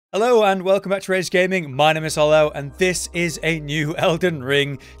Hello and welcome back to Rage Gaming. My name is Hollow and this is a new Elden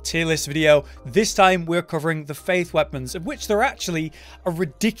Ring tier list video. This time we're covering the Faith weapons, of which there are actually a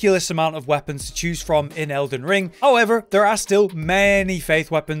ridiculous amount of weapons to choose from in Elden Ring. However, there are still many Faith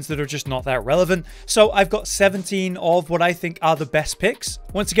weapons that are just not that relevant. So I've got 17 of what I think are the best picks.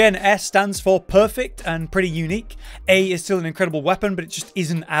 Once again, S stands for perfect and pretty unique. A is still an incredible weapon, but it just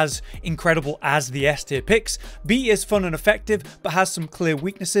isn't as incredible as the S tier picks. B is fun and effective, but has some clear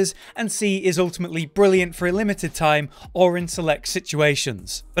weaknesses. And C is ultimately brilliant for a limited time or in select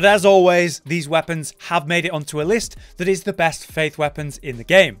situations. But as always, these weapons have made it onto a list that is the best Faith weapons in the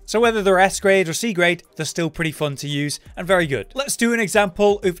game. So whether they're S grade or C grade, they're still pretty fun to use and very good. Let's do an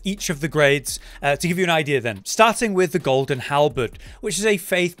example of each of the grades to give you an idea then. Starting with the Golden Halberd, which is a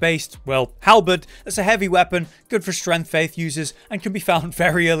Faith-based, well, halberd that's a heavy weapon, good for strength Faith users, and can be found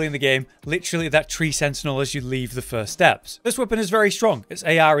very early in the game, literally at that tree sentinel as you leave the first steps. This weapon is very strong. Its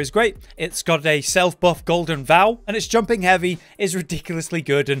AR is great, it's got a self-buff golden vow, and its jumping heavy is ridiculously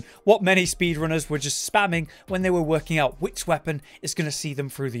good, and what many speedrunners were just spamming when they were working out which weapon is going to see them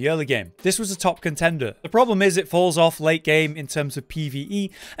through the early game. This was a top contender. The problem is it falls off late game in terms of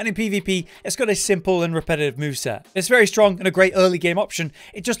PvE, and in PvP it's got a simple and repetitive moveset. It's very strong and a great early game option,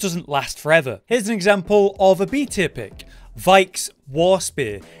 it just doesn't last forever. Here's an example of a B tier pick. Vike's War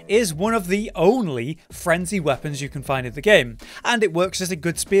Spear is one of the only frenzy weapons you can find in the game, and it works as a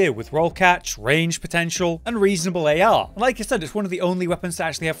good spear with roll catch, range potential, and reasonable AR. And like I said, it's one of the only weapons to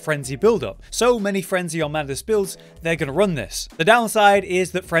actually have frenzy build-up. So many frenzy on Madness builds, they're going to run this. The downside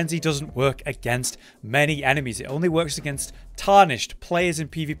is that frenzy doesn't work against many enemies. It only works against tarnished players in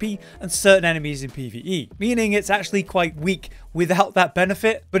PvP and certain enemies in PvE, meaning it's actually quite weak without that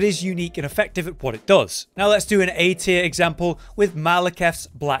benefit, but is unique and effective at what it does. Now let's do an A tier example with Maliketh's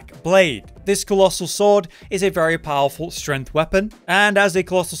Black Blade. This colossal sword is a very powerful strength weapon, and as a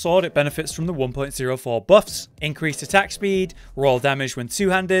colossal sword it benefits from the 1.04 buffs, increased attack speed, roll damage when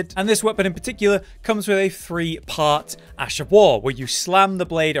two-handed, and this weapon in particular comes with a 3-part Ash of War, where you slam the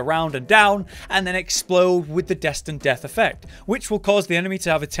blade around and down and then explode with the Destined Death effect, which will cause the enemy to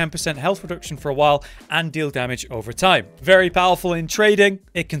have a 10% health reduction for a while and deal damage over time. Very powerful in trading,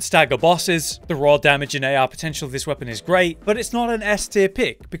 it can stagger bosses, the raw damage and AR potential of this weapon is great, but it's not an S tier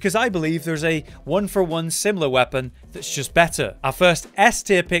pick because I believe there's a one-for-one similar weapon that's just better. Our first S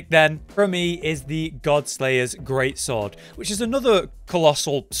tier pick then for me is the Godslayer's Greatsword, which is another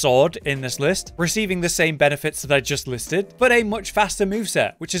colossal sword in this list, receiving the same benefits that I just listed, but a much faster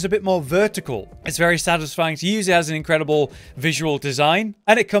moveset, which is a bit more vertical. It's very satisfying to use, it has an incredible visual design,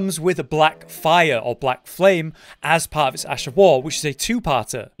 and it comes with a black fire or black flame as part of its Ash of War, which is a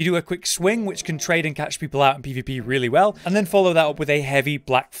 2-parter. You do a quick swing, which can trade and catch people out in PvP really well, and then follow that up with a heavy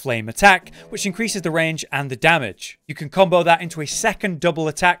black flame attack, which increases the range and the damage. You can combo that into a second double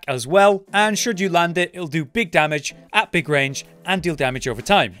attack as well, and should you land it, it'll do big damage at big range and deal damage over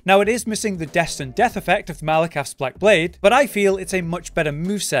time. Now it is missing the Destined Death effect of Maliketh's Black Blade, but I feel it's a much better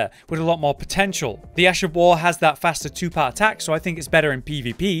moveset with a lot more potential. The Ash of War has that faster 2-part attack, so I think it's better in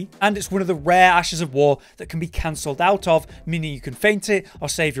PvP, and it's one of the rare Ashes of War that can be cancelled out of, meaning you can feint it or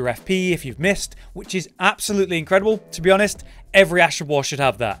save your FP if you've missed, which is absolutely incredible. To be honest, every Ash of War should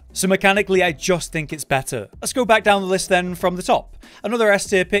have that. So mechanically, I just think it's better. Let's go back down the list then from the top. Another S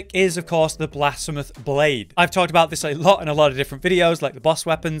tier pick is, of course, the Blasphemous Blade. I've talked about this a lot in a lot of different videos, like the boss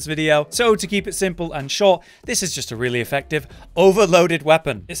weapons video. So to keep it simple and short, this is just a really effective, overloaded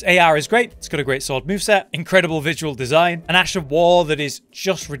weapon. Its AR is great. It's got a great sword moveset, incredible visual design, an Ash of War that is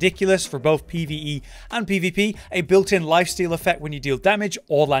just ridiculous for both PvE and PvP, a built-in lifesteal effect when you deal damage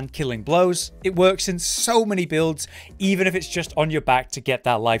or land killing blows. It works in so many builds, even if it's just on your back to get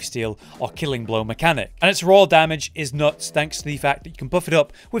that lifesteal or killing blow mechanic. And its raw damage is nuts thanks to the fact that you can buff it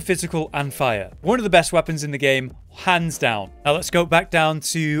up with physical and fire. One of the best weapons in the game, hands down. Now let's go back down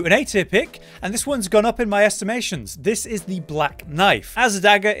to an A tier pick, and this one's gone up in my estimations. This is the Black Knife. As a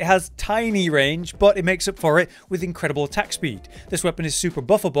dagger, it has tiny range, but it makes up for it with incredible attack speed. This weapon is super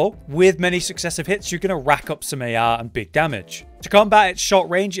buffable. With many successive hits, you're going to rack up some AR and big damage. To combat its short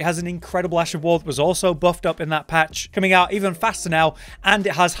range, it has an incredible Ash of War that was also buffed up in that patch, coming out even faster now, and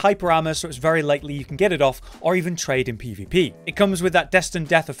it has hyper armor, so it's very likely you can get it off or even trade in PvP. It comes with that Destined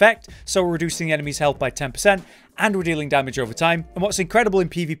Death effect, so we're reducing the enemy's health by 10%, and we're dealing damage over time. And what's incredible in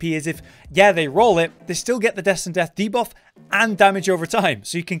PvP is if, yeah, they roll it, they still get the Destined Death debuff and damage over time.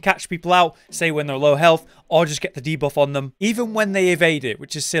 So you can catch people out, say when they're low health, or just get the debuff on them, even when they evade it,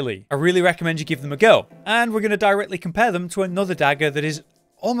 which is silly. I really recommend you give them a go. And we're going to directly compare them to another dagger that is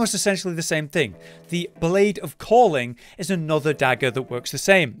almost essentially the same thing. The Blade of Calling is another dagger that works the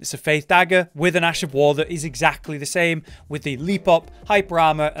same. It's a Faith dagger with an Ash of War that is exactly the same, with the leap up, hyper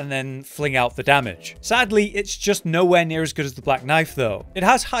armor, and then fling out the damage. Sadly, it's just nowhere near as good as the Black Knife though. It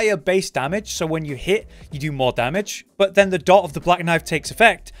has higher base damage, so when you hit, you do more damage, but then the dot of the Black Knife takes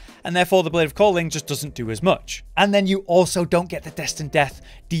effect, and therefore the Blade of Calling just doesn't do as much. And then you also don't get the Destined Death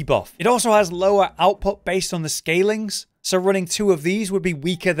debuff. It also has lower output based on the scalings, so running 2 of these would be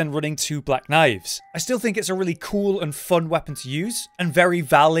weaker than running 2 Black Knives. I still think it's a really cool and fun weapon to use, and very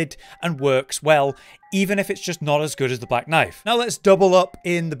valid and works well, even if it's just not as good as the Black Knife. Now let's double up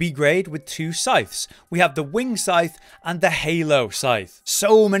in the B grade with 2 scythes. We have the Wing Scythe and the Halo Scythe.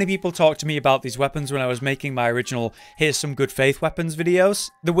 So many people talked to me about these weapons when I was making my original Here's Some Good Faith Weapons videos.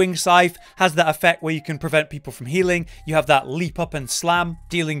 The Wing Scythe has that effect where you can prevent people from healing. You have that leap up and slam,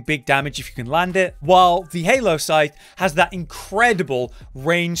 dealing big damage if you can land it. While the Halo Scythe has that incredible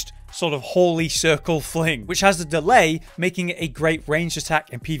ranged sort of holy circle fling, which has a delay, making it a great ranged attack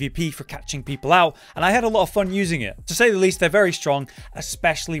in PvP for catching people out, and I had a lot of fun using it. To say the least, they're very strong,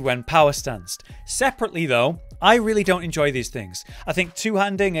 especially when power stanced. Separately though, I really don't enjoy these things. I think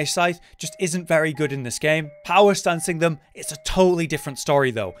two-handing a scythe just isn't very good in this game. Power stancing them, it's a totally different story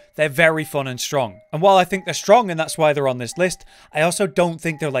though. They're very fun and strong. And while I think they're strong and that's why they're on this list, I also don't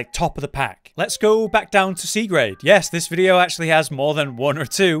think they're like top of the pack. Let's go back down to C grade. Yes, this video actually has more than 1 or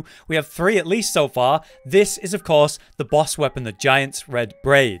 2. We have 3 at least so far. This is of course the boss weapon, the Giant's Red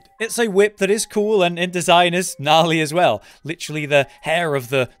Braid. It's a whip that is cool and in design is gnarly as well. Literally the hair of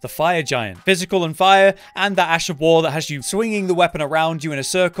the fire giant. Physical and fire, and that Ash of War that has you swinging the weapon around you in a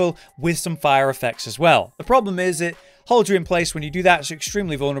circle with some fire effects as well. The problem is it holds you in place when you do that. It's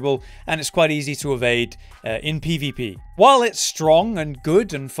extremely vulnerable and it's quite easy to evade in PvP. While it's strong and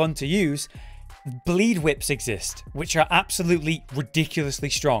good and fun to use, bleed whips exist, which are absolutely ridiculously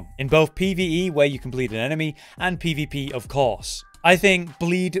strong in both PvE, where you can bleed an enemy, and PvP, of course. I think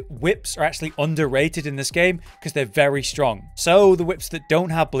bleed whips are actually underrated in this game because they're very strong. So the whips that don't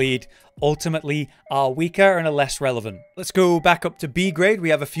have bleed ultimately are weaker and are less relevant. Let's go back up to B grade. We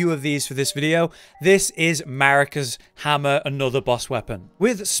have a few of these for this video. This is Marika's hammer, another boss weapon.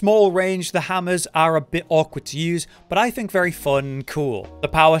 With small range, the hammers are a bit awkward to use, but I think very fun and cool. The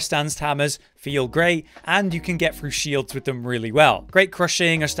power stanced hammers feel great, and you can get through shields with them really well. Great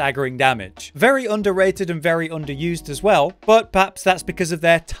crushing or staggering damage. Very underrated and very underused as well, but perhaps that's because of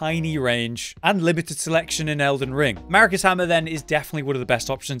their tiny range and limited selection in Elden Ring. Marika's hammer then is definitely one of the best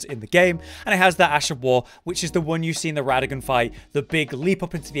options in the game, and it has that Ash of War, which is the one you see in the Radagon fight, the big leap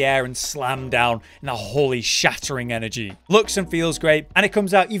up into the air and slam down in a holy shattering energy. Looks and feels great, and it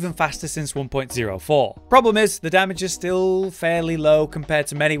comes out even faster since 1.04. Problem is, the damage is still fairly low compared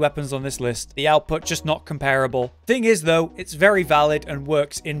to many weapons on this list. The output just not comparable. Thing is though, it's very valid and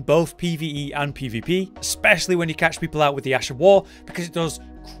works in both PvE and PvP, especially when you catch people out with the Ash of War, because it does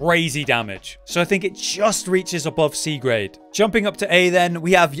crazy damage. So I think it just reaches above C grade. Jumping up to A then,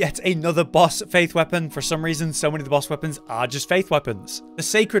 we have yet another boss faith weapon. For some reason, so many of the boss weapons are just faith weapons. The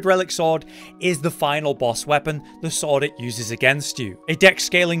Sacred Relic Sword is the final boss weapon, the sword it uses against you. A dex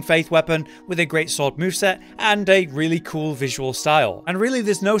scaling faith weapon with a Greatsword moveset and a really cool visual style. And really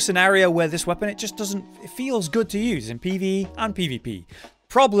there's no scenario where this weapon, it feels good to use in PvE and PvP.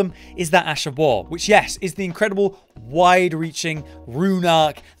 Problem is that Ash of War, which yes, is the incredible wide-reaching rune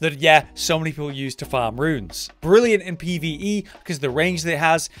arc that so many people use to farm runes. Brilliant in PvE because of the range that it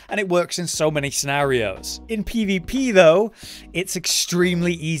has, and it works in so many scenarios. In PvP though, it's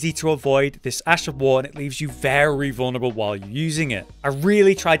extremely easy to avoid this Ash of War, and it leaves you very vulnerable while you're using it. I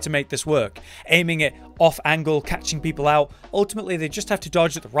really tried to make this work, aiming it off angle, catching people out. Ultimately, they just have to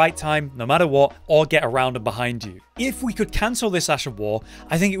dodge at the right time, no matter what, or get around and behind you. If we could cancel this Ash of War,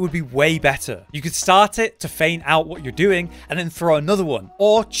 I think it would be way better. You could start it to feign out what you're doing and then throw another one,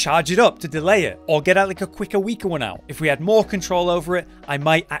 or charge it up to delay it, or get out like a quicker, weaker one out. If we had more control over it, I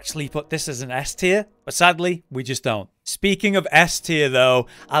might actually put this as an S tier, but sadly, we just don't. Speaking of S tier though,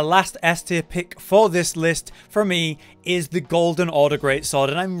 our last S tier pick for this list for me is the Golden Order Greatsword,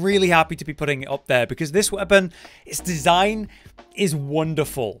 and I'm really happy to be putting it up there because this weapon, its design is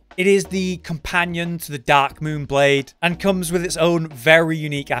wonderful. It is the companion to the Dark Moon Blade and comes with its own very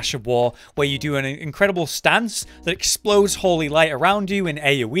unique Ash of War, where you do an incredible stance that explodes holy light around you in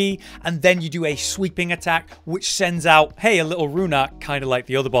AoE, and then you do a sweeping attack which sends out, hey, a little rune arc, kind of like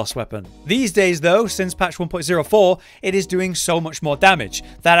the other boss weapon. These days though, since patch 1.04, it is doing so much more damage.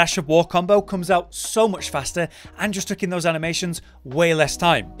 That Ash of War combo comes out so much faster and just took in those animations way less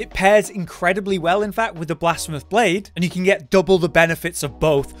time. It pairs incredibly well, in fact, with the Blasphemous Blade, and you can get double the benefits of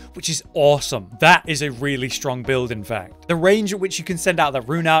both, which is awesome. That is a really strong build, in fact. The range at which you can send out that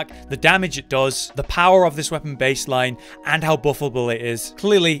rune arc, the damage it does, the power of this weapon baseline, and how buffable it is.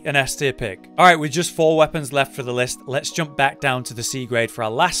 Clearly an S tier pick. Alright, with just 4 weapons left for the list, let's jump back down to the C grade for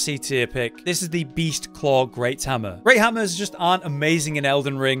our last C tier pick. This is the Beast Claw Great Hammer. Great Hammers just aren't amazing in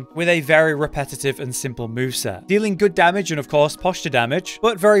Elden Ring, with a very repetitive and simple moveset. Dealing good damage and of course posture damage,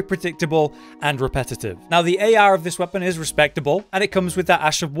 but very predictable and repetitive. Now the AR of this weapon is respectable, and it comes with that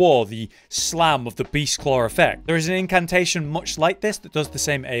Ash of War, the slam of the Beast Claw effect. There is an incantation much like this that does the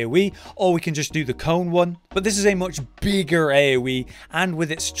same AoE, or we can just do the cone one, but this is a much bigger AoE, and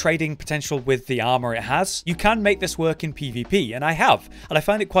with its trading potential with the armor it has, you can make this work in PvP, and I have, and I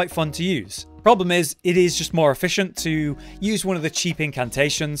find it quite fun to use. Problem is, it is just more efficient to use one of the cheap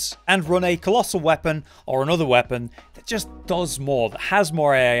incantations and run a colossal weapon or another weapon that just does more, that has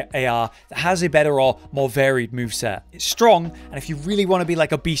more AR, that has a better or more varied moveset. It's strong, and if you really want to be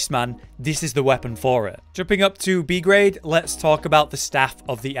like a beast man, this is the weapon for it. Jumping up to B grade, let's talk about the Staff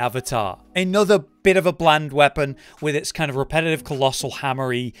of the Avatar. Another bit of a bland weapon with its kind of repetitive colossal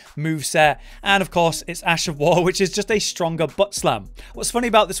hammery moveset, and of course its Ash of War, which is just a stronger butt slam. What's funny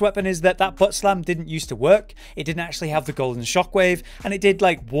about this weapon is that butt slam didn't used to work. It didn't actually have the golden shockwave, and it did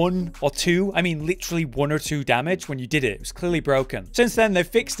like 1 or 2, I mean literally 1 or 2 damage when you did it. It was clearly broken. Since then they've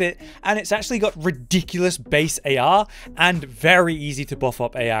fixed it, and it's actually got ridiculous base AR and very easy to buff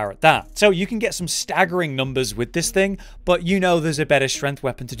up AR at that. So you can get some staggering numbers with this thing, but you know there's a better strength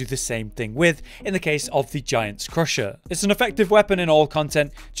weapon to do the same thing with in the case of the Giant's Crusher. It's an effective weapon in all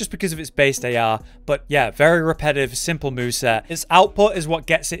content just because of its base AR, but yeah, very repetitive, simple moveset. Its output is what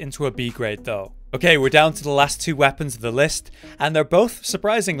gets it into a B grade though. Okay, we're down to the last 2 weapons of the list, and they're both,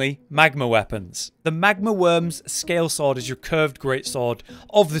 surprisingly, magma weapons. The Magma Worm's Scale Sword is your curved greatsword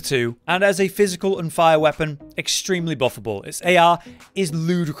of the 2, and as a physical and fire weapon, extremely buffable. Its AR is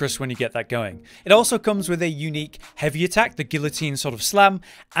ludicrous when you get that going. It also comes with a unique heavy attack, the Guillotine sort of slam,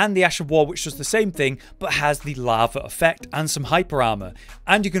 and the Ash of War, which does the same thing, but has the lava effect and some hyper armor.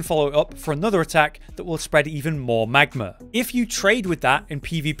 And you can follow it up for another attack that will spread even more magma. If you trade with that in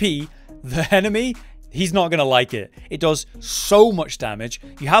PvP, the enemy, he's not going to like it. It does so much damage.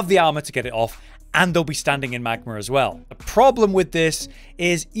 You have the armor to get it off, and they'll be standing in magma as well. The problem with this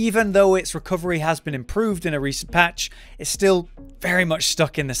is even though its recovery has been improved in a recent patch, it's still very much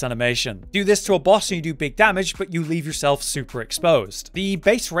stuck in this animation. Do this to a boss and you do big damage, but you leave yourself super exposed. The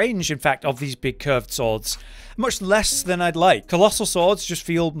base range, in fact, of these big curved swords, much less than I'd like. Colossal swords just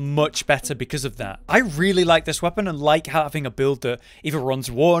feel much better because of that. I really like this weapon and like having a build that either runs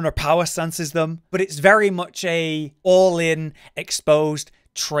one or power stances them, but it's very much a all-in, exposed,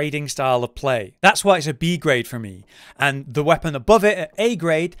 trading style of play. That's why it's a B grade for me. And the weapon above it at A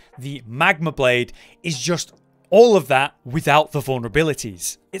grade, the Magma Blade, is just all of that without the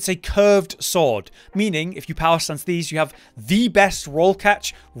vulnerabilities. It's a curved sword, meaning if you power stance these, you have the best roll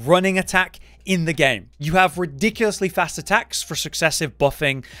catch running attack in the game. You have ridiculously fast attacks for successive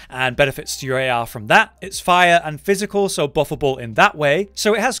buffing and benefits to your AR from that. It's fire and physical, so buffable in that way.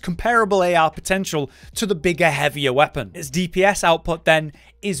 So it has comparable AR potential to the bigger, heavier weapon. Its DPS output then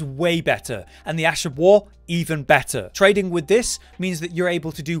is way better, and the Ash of War even better. Trading with this means that you're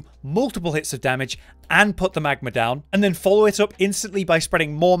able to do multiple hits of damage and put the magma down, and then follow it up instantly by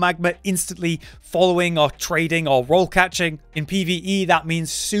spreading more magma instantly, following or trading or roll catching. In PvE, that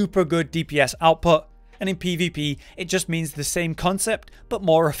means super good DPS output, and in PvP, it just means the same concept, but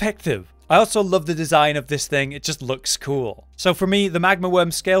more effective. I also love the design of this thing, it just looks cool. So for me, the Magma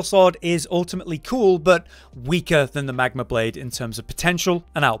Worm Scale Sword is ultimately cool, but weaker than the Magma Blade in terms of potential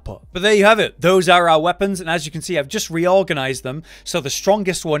and output. But there you have it. Those are our weapons, and as you can see, I've just reorganized them. So the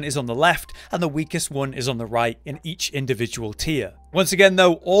strongest one is on the left, and the weakest one is on the right in each individual tier. Once again,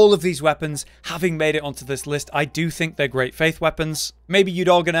 though, all of these weapons, having made it onto this list, I do think they're great faith weapons. Maybe you'd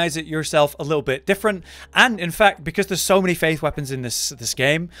organize it yourself a little bit different. And in fact, because there's so many faith weapons in this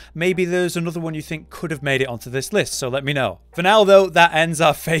game, maybe there's another one you think could have made it onto this list, so let me know. For now, though, that ends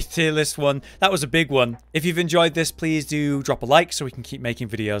our faith tier list one. That was a big one. If you've enjoyed this, please do drop a like so we can keep making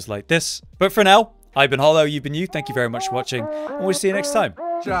videos like this. But for now, I've been Hollow, you've been you. Thank you very much for watching, and we'll see you next time.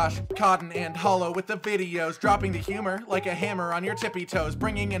 Josh, Cotton, and Hollow with the videos, dropping the humor like a hammer on your tippy toes,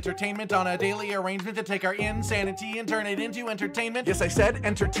 bringing entertainment on a daily arrangement to take our insanity and turn it into entertainment. Yes, I said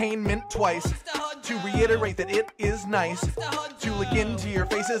entertainment twice, to reiterate that it is nice to look into your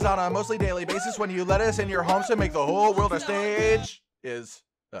faces on a mostly daily basis when you let us in your homes to make the whole world a stage.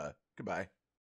 Goodbye.